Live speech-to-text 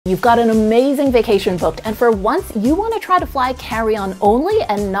You've got an amazing vacation booked, and for once, you want to try to fly carry-on only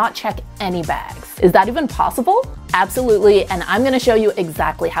and not check any bags. Is that even possible? Absolutely, and I'm going to show you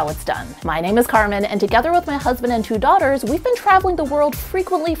exactly how it's done. My name is Carmen, and together with my husband and 2 daughters, we've been traveling the world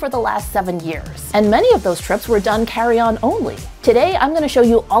frequently for the last 7 years. And many of those trips were done carry-on only. Today, I'm going to show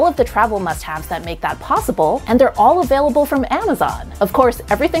you all of the travel must-haves that make that possible, and they're all available from Amazon. Of course,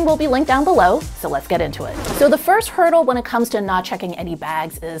 everything will be linked down below, so let's get into it. So the first hurdle when it comes to not checking any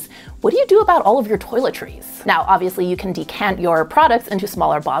bags is, what do you do about all of your toiletries? Now, obviously, you can decant your products into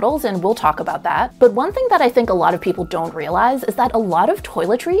smaller bottles, and we'll talk about that. But one thing that I think a lot of people don't realize is that a lot of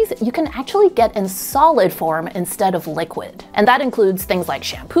toiletries you can actually get in solid form instead of liquid. And that includes things like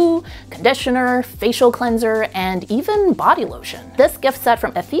shampoo, conditioner, facial cleanser, and even body lotion. This gift set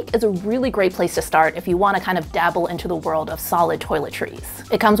from Effik is a really great place to start if you want to kind of dabble into the world of solid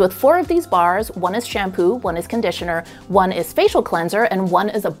toiletries. It comes with 4 of these bars. One is shampoo, one is conditioner, one is facial cleanser, and one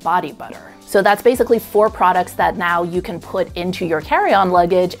is a body butter. So that's basically 4 products that now you can put into your carry-on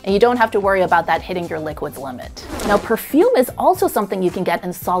luggage, and you don't have to worry about that hitting your liquids limit. Now, perfume is also something you can get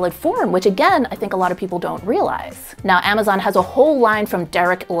in solid form, which again, I think a lot of people don't realize. Now, Amazon has a whole line from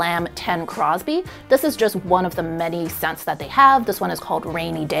Derek Lam 10 Crosby. This is just one of the many scents that they have. This one is called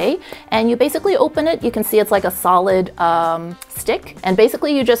Rainy Day, and you basically open it, you can see it's like a solid stick, and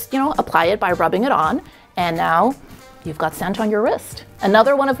basically you just, apply it by rubbing it on, and now you've got scent on your wrist.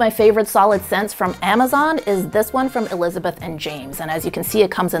 Another one of my favorite solid scents from Amazon is this one from Elizabeth and James. And as you can see,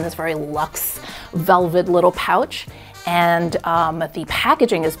 it comes in this very luxe velvet little pouch. And the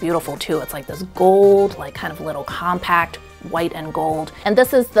packaging is beautiful too. It's like this gold, like kind of little compact white and gold. And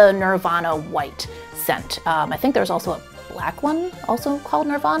this is the Nirvana white scent. I think there's also a black one also called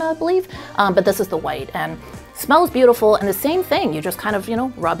Nirvana, I believe. But this is the white and smells beautiful. And the same thing, you just kind of,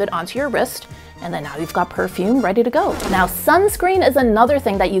 rub it onto your wrist. And then now you've got perfume ready to go. Now, sunscreen is another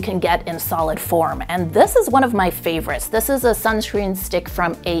thing that you can get in solid form, and this is one of my favorites. This is a sunscreen stick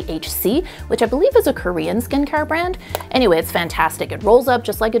from AHC, which I believe is a Korean skincare brand. Anyway, it's fantastic. It rolls up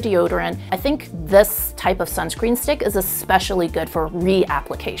just like a deodorant. I think this type of sunscreen stick is especially good for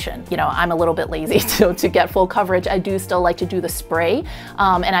reapplication. I'm a little bit lazy to get full coverage. I do still like to do the spray,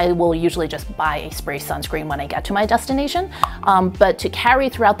 and I will usually just buy a spray sunscreen when I get to my destination. But to carry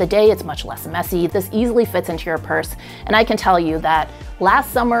throughout the day, it's much less messy. This easily fits into your purse, and I can tell you that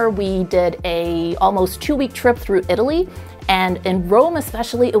last summer we did a almost 2-week trip through Italy, and in Rome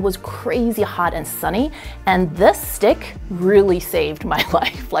especially, it was crazy hot and sunny, and this stick really saved my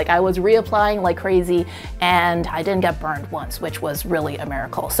life. Like, I was reapplying like crazy, and I didn't get burned once, which was really a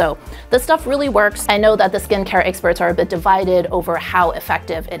miracle. So this stuff really works. I know that the skincare experts are a bit divided over how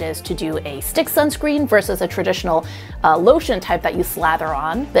effective it is to do a stick sunscreen versus a traditional lotion type that you slather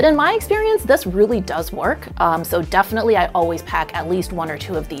on. But in my experience, this really does work. So definitely I always pack at least 1 or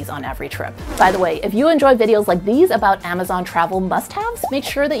 2 of these on every trip. By the way, if you enjoy videos like these about Amazon travel must-haves, make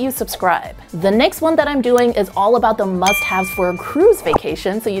sure that you subscribe. The next one that I'm doing is all about the must-haves for a cruise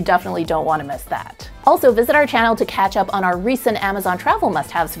vacation, so you definitely don't want to miss that. Also, visit our channel to catch up on our recent Amazon travel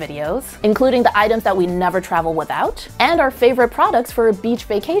must-haves videos, including the items that we never travel without, and our favorite products for a beach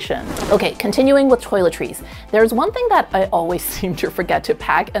vacation. Okay, continuing with toiletries. There's one thing that I always seem to forget to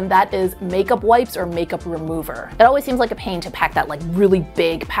pack, and that is makeup wipes or makeup remover. It always seems like a pain to pack that really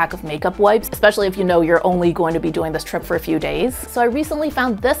big pack of makeup wipes, especially if you're only going to be doing this trip for a few days. So I recently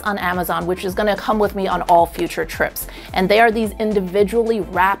found this on Amazon, which is gonna come with me on all future trips. And they are these individually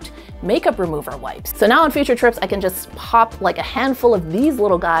wrapped makeup remover wipes. So now on future trips, I can just pop like a handful of these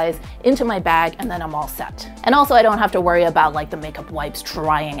little guys into my bag, and then I'm all set. And also I don't have to worry about like the makeup wipes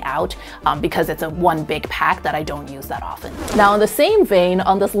drying out because it's a one big pack that I don't use that often. Now in the same vein,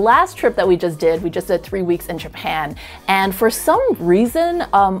 on this last trip that we just did 3 weeks in Japan. And for some reason,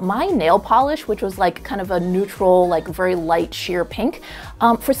 my nail polish, which was like kind of a neutral, like very light sheer pink,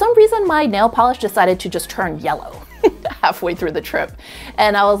 for some reason my nail polish decided to just turn yellow halfway through the trip.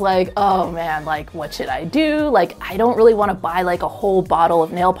 And I was like, oh man, like what should I do? Like, I don't really want to buy like a whole bottle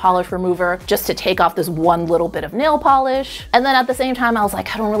of nail polish remover just to take off this one little bit of nail polish. And then at the same time, I was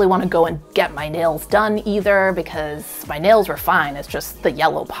like, I don't really want to go and get my nails done either because my nails were fine. It's just the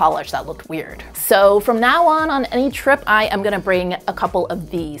yellow polish that looked weird. So from now on any trip, I am going to bring a couple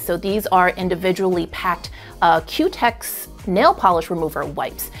of these. So these are individually packed Q-Tex nail polish remover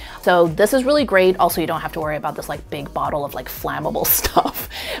wipes. So this is really great. Also, you don't have to worry about this like big bottle of like flammable stuff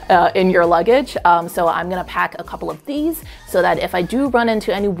in your luggage. So I'm gonna pack a couple of these so that if I do run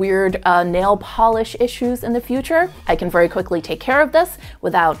into any weird nail polish issues in the future, I can very quickly take care of this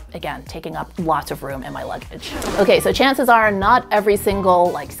without, again, taking up lots of room in my luggage. Okay, so chances are not every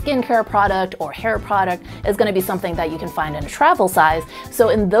single like skincare product or hair product is gonna be something that you can find in a travel size. So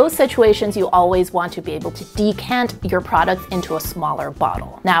in those situations, you always want to be able to decant your products into a smaller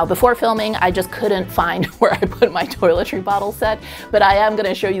bottle. Now, before filming, I just couldn't find where I put my toiletry bottle set, but I am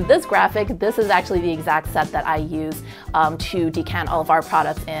gonna show you this graphic. This is actually the exact set that I use to decant all of our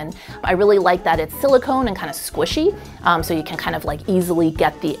products in. I really like that it's silicone and kind of squishy, so you can kind of like easily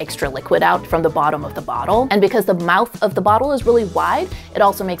get the extra liquid out from the bottom of the bottle. And because the mouth of the bottle is really wide, it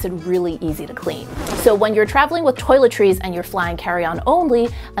also makes it really easy to clean. So when you're traveling with toiletries and you're flying carry-on only,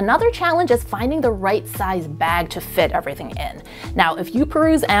 another challenge is finding the right size bag to fit everything in. Now, if you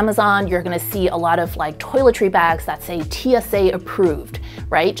peruse Amazon, you're gonna see a lot of like toiletry bags that say TSA approved,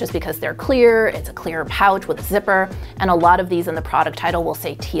 right? Just because they're clear, it's a clear pouch with a zipper, and a lot of these in the product title will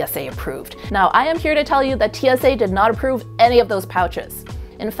say TSA approved. Now, I am here to tell you that TSA did not approve any of those pouches.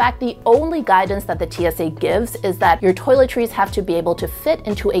 In fact, the only guidance that the TSA gives is that your toiletries have to be able to fit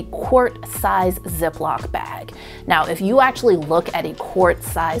into a quart-size Ziploc bag. Now, if you actually look at a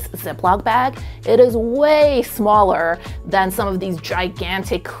quart-size Ziploc bag, it is way smaller than some of these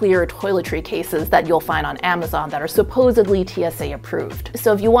gigantic clear toiletry cases that you'll find on Amazon that are supposedly TSA approved.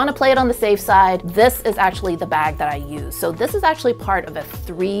 So if you want to play it on the safe side, this is actually the bag that I use. So this is actually part of a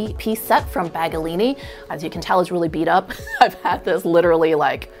 3-piece set from Bagolini. As you can tell, it's really beat up. I've had this literally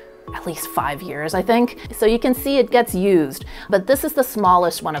like at least 5 years, I think. So you can see it gets used, but this is the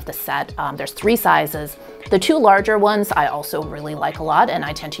smallest one of the set. There's 3 sizes. The 2 larger ones I also really like a lot, and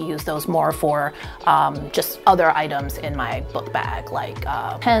I tend to use those more for just other items in my book bag, like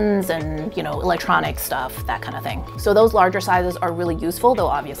pens and, you know, electronic stuff, that kind of thing. So those larger sizes are really useful, though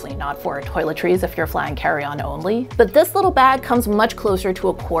obviously not for toiletries if you're flying carry-on only. But this little bag comes much closer to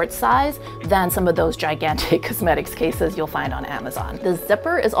a quart size than some of those gigantic cosmetics cases you'll find on Amazon. The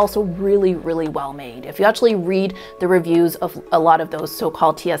zipper is also really, really well made. If you actually read the reviews of a lot of those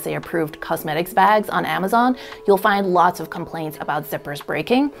so-called TSA approved cosmetics bags on Amazon, you'll find lots of complaints about zippers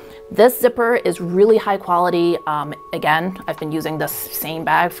breaking. This zipper is really high quality. Again, I've been using this same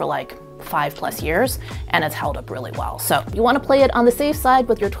bag for like 5+ years and it's held up really well. So you want to play it on the safe side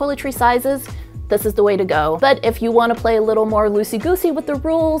with your toiletry sizes, this is the way to go. But if you want to play a little more loosey-goosey with the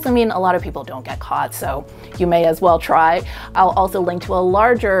rules, I mean, a lot of people don't get caught, so you may as well try. I'll also link to a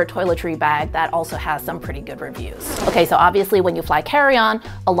larger toiletry bag that also has some pretty good reviews. Okay, so obviously when you fly carry-on,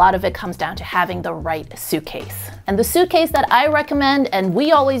 a lot of it comes down to having the right suitcase. And the suitcase that I recommend and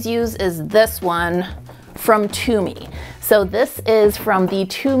we always use is this one from Tumi. So this is from the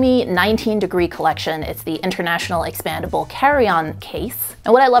Tumi 19 Degree collection. It's the International Expandable Carry-On Case.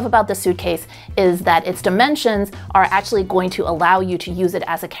 And what I love about this suitcase is that its dimensions are actually going to allow you to use it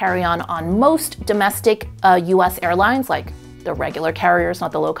as a carry-on on most domestic US airlines, like the regular carriers,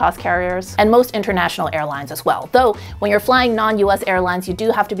 not the low-cost carriers, and most international airlines as well. Though when you're flying non-US airlines, you do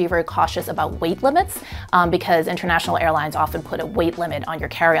have to be very cautious about weight limits because international airlines often put a weight limit on your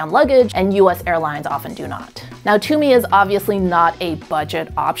carry-on luggage and US airlines often do not. Now, Tumi is obviously not a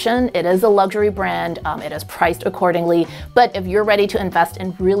budget option. It is a luxury brand. It is priced accordingly, but if you're ready to invest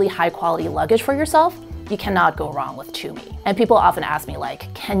in really high-quality luggage for yourself, you cannot go wrong with Tumi. And people often ask me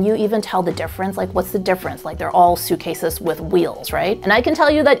like, can you even tell the difference? Like, what's the difference? Like, they're all suitcases with wheels, right? And I can tell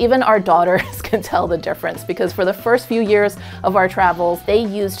you that even our daughters can tell the difference because for the first few years of our travels, they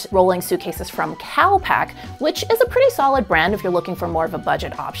used rolling suitcases from CalPack, which is a pretty solid brand if you're looking for more of a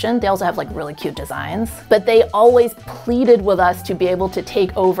budget option. They also have like really cute designs, but they always pleaded with us to be able to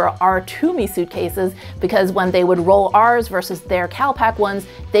take over our Tumi suitcases because when they would roll ours versus their CalPack ones,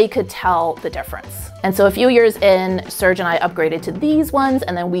 they could tell the difference. And so a few years in, Serge and I upgraded to these ones,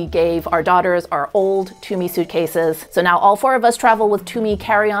 and then we gave our daughters our old Tumi suitcases. So now all 4 of us travel with Tumi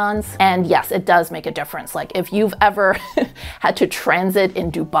carry-ons. And yes, it does make a difference. Like if you've ever had to transit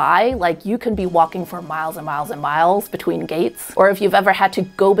in Dubai, like you can be walking for miles and miles and miles between gates. Or if you've ever had to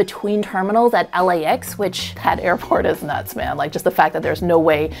go between terminals at LAX, which that airport is nuts, man. Like just the fact that there's no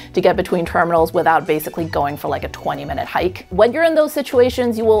way to get between terminals without basically going for like a 20-minute hike. When you're in those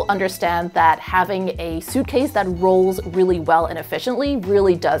situations, you will understand that having having a suitcase that rolls really well and efficiently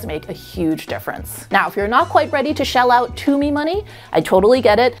really does make a huge difference. Now, if you're not quite ready to shell out Tumi money, I totally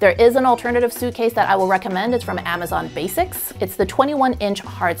get it. There is an alternative suitcase that I will recommend. It's from Amazon Basics. It's the 21-inch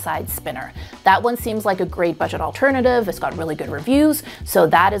hard side spinner. That one seems like a great budget alternative. It's got really good reviews, so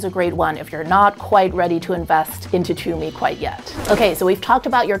that is a great one if you're not quite ready to invest into Tumi quite yet. Okay, so we've talked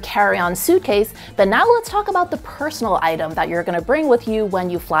about your carry-on suitcase, but now let's talk about the personal item that you're gonna bring with you when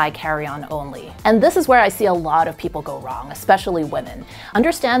you fly carry-on only. And this is where I see a lot of people go wrong, especially women.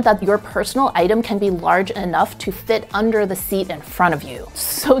 Understand that your personal item can be large enough to fit under the seat in front of you.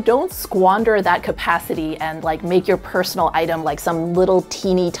 So don't squander that capacity and like make your personal item like some little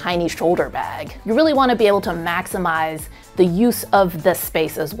teeny tiny shoulder bag. You really want to be able to maximize the use of this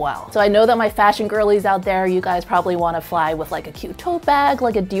space as well. So I know that my fashion girlies out there, you guys probably want to fly with like a cute tote bag,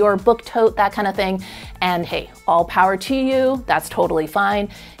 like a Dior book tote, that kind of thing. And hey, all power to you, that's totally fine.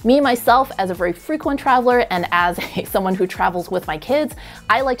 Me, myself, as a very frequent traveler and as someone who travels with my kids,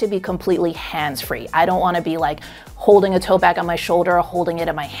 I like to be completely hands-free. I don't want to be like holding a tote bag on my shoulder, holding it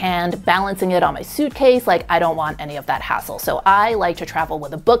in my hand, balancing it on my suitcase. Like, I don't want any of that hassle. So I like to travel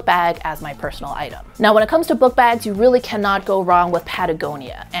with a book bag as my personal item. Now, when it comes to book bags, you really cannot go wrong with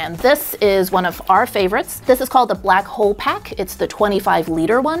Patagonia. And this is one of our favorites. This is called the Black Hole Pack. It's the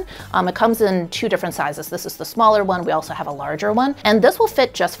 25-liter one. It comes in two different sizes. This is the smaller one. We also have a larger one. And this will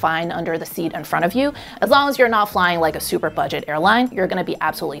fit just fine under the seat in front of you. As long as you're not flying like a super budget airline, you're gonna be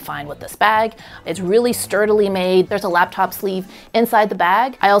absolutely fine with this bag. It's really sturdily made. There's a laptop sleeve inside the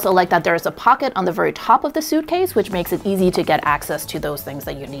bag. I also like that there's a pocket on the very top of the suitcase, which makes it easy to get access to those things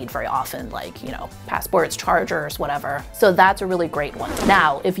that you need very often, like, you know, passports, chargers, whatever. So that's a really great one.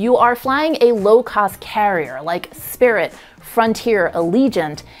 Now, if you are flying a low-cost carrier like Spirit, Frontier,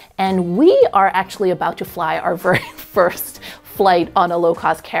 Allegiant, and we are actually about to fly our very first flight on a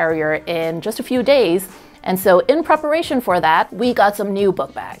low-cost carrier in just a few days. And so in preparation for that, we got some new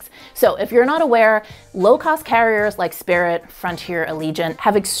book bags. So if you're not aware, low-cost carriers like Spirit, Frontier, Allegiant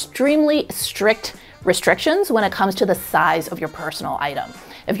have extremely strict restrictions when it comes to the size of your personal item.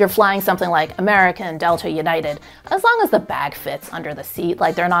 If you're flying something like American, Delta, United, as long as the bag fits under the seat,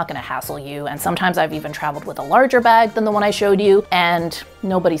 like they're not gonna hassle you. And sometimes I've even traveled with a larger bag than the one I showed you, and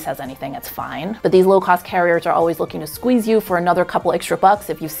nobody says anything, it's fine. But these low-cost carriers are always looking to squeeze you for another couple extra bucks.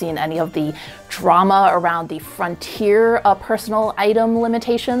 If you've seen any of the drama around the Frontier personal item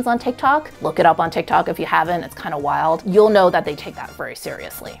limitations on TikTok, look it up on TikTok if you haven't, it's kind of wild. You'll know that they take that very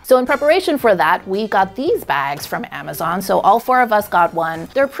seriously. So in preparation for that, we got these bags from Amazon. So all four of us got one.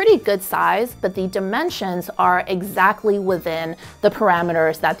 They're pretty good size, but the dimensions are exactly within the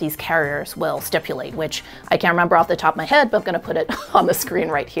parameters that these carriers will stipulate, which I can't remember off the top of my head, but I'm gonna put it on the screen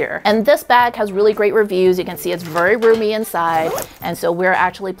right here. And this bag has really great reviews. You can see it's very roomy inside. And so we're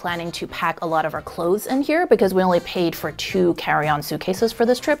actually planning to pack a lot of our clothes in here because we only paid for 2 carry-on suitcases for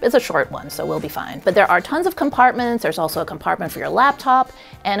this trip. It's a short one, so we'll be fine. But there are tons of compartments. There's also a compartment for your laptop,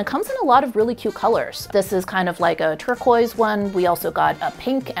 and it comes in a lot of really cute colors. This is kind of like a turquoise one. We also got a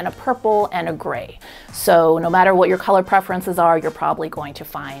pink and a purple and a gray. So no matter what your color preferences are, you're probably going to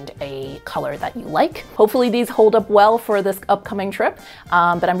find a color that you like. Hopefully these hold up well for this upcoming trip,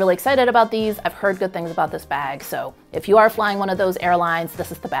 but I'm really excited about these. I've heard good things about this bag, so if you are flying one of those airlines, this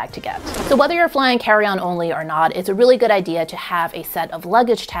is the bag to get. So whether you're flying carry-on only or not, it's a really good idea to have a set of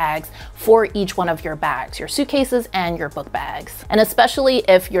luggage tags for each one of your bags, your suitcases and your book bags. And especially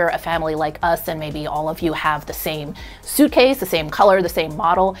if you're a family like us and maybe all of you have the same suitcase, the same color, the same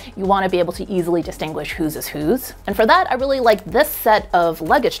model, you want to be able to easily distinguish whose is whose. And for that, I really like this set of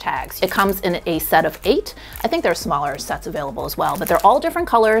luggage tags. It comes in a set of 8. I think there are smaller sets available as well, but they're all different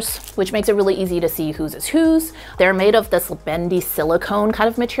colors, which makes it really easy to see whose is whose. They're made of this bendy silicone kind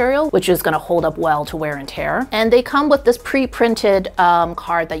of material, which is going to hold up well to wear and tear. And they come with this pre-printed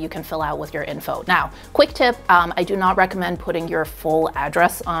card that you can fill out with your info. Now, quick tip, I do not recommend putting your full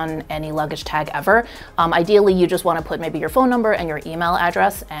address on any luggage tag ever. Ideally, you just want to put maybe your phone number and your email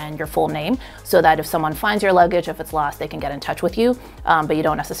address and your full name so that if someone finds your luggage, if it's lost, they can get in touch with you. But you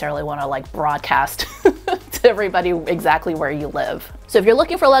don't necessarily want to like broadcast to everybody exactly where you live. So if you're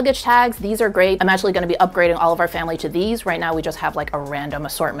looking for luggage tags, these are great. I'm actually going to be upgrading all of our family to these. Right now, we just have like a random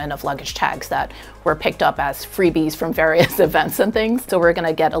assortment of luggage tags that were picked up as freebies from various events and things. So we're going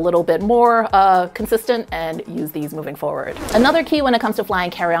to get a little bit more consistent and use these moving forward. Another key when it comes to flying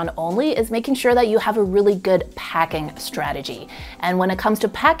carry-on only is making sure that you have a really good packing strategy. And when it comes to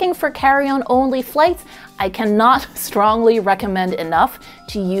packing for carry-on only flights, I cannot strongly recommend enough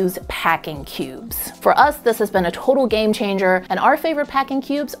to use packing cubes. For us, this has been a total game changer, and our favorite packing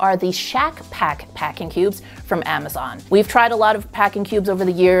cubes are the Shack Pack packing cubes from Amazon. We've tried a lot of packing cubes over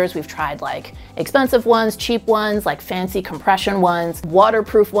the years. We've tried like expensive ones, cheap ones, like fancy compression ones,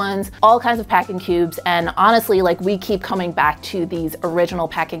 waterproof ones, all kinds of packing cubes, and honestly, like we keep coming back to these original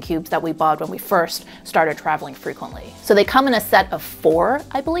packing cubes that we bought when we first started traveling frequently. So they come in a set of 4,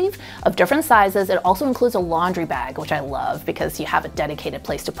 I believe, of different sizes. It also includes a laundry bag, which I love because you have a dedicated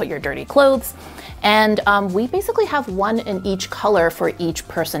place to put your dirty clothes. And we basically have one in each color for each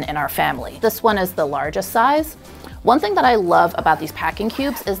person in our family. This one is the largest size. One thing that I love about these packing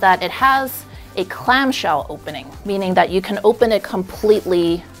cubes is that it has a clamshell opening, meaning that you can open it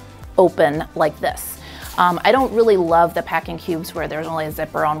completely open like this. I don't really love the packing cubes where there's only a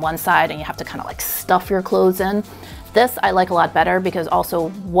zipper on one side and you have to kind of like stuff your clothes in. This I like a lot better because also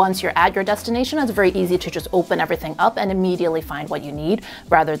once you're at your destination, it's very easy to just open everything up and immediately find what you need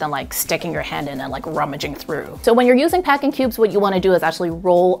rather than like sticking your hand in and like rummaging through. So when you're using packing cubes, what you want to do is actually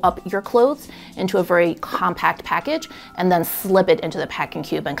roll up your clothes into a very compact package and then slip it into the packing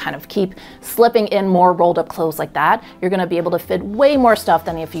cube and kind of keep slipping in more rolled up clothes like that. You're going to be able to fit way more stuff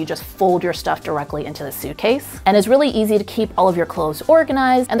than if you just fold your stuff directly into the suitcase. And it's really easy to keep all of your clothes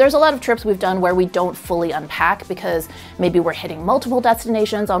organized. And there's a lot of trips we've done where we don't fully unpack because maybe we're hitting multiple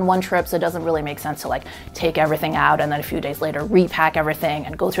destinations on one trip, so it doesn't really make sense to like take everything out and then a few days later repack everything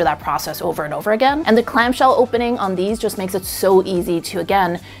and go through that process over and over again. And the clamshell opening on these just makes it so easy to,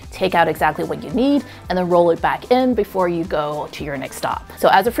 again, take out exactly what you need and then roll it back in before you go to your next stop. So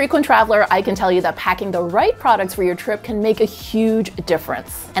as a frequent traveler, I can tell you that packing the right products for your trip can make a huge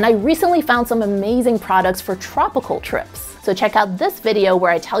difference. And I recently found some amazing products for tropical trips. So check out this video where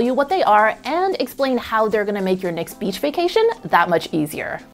I tell you what they are and explain how they're gonna make your next beach vacation that much easier.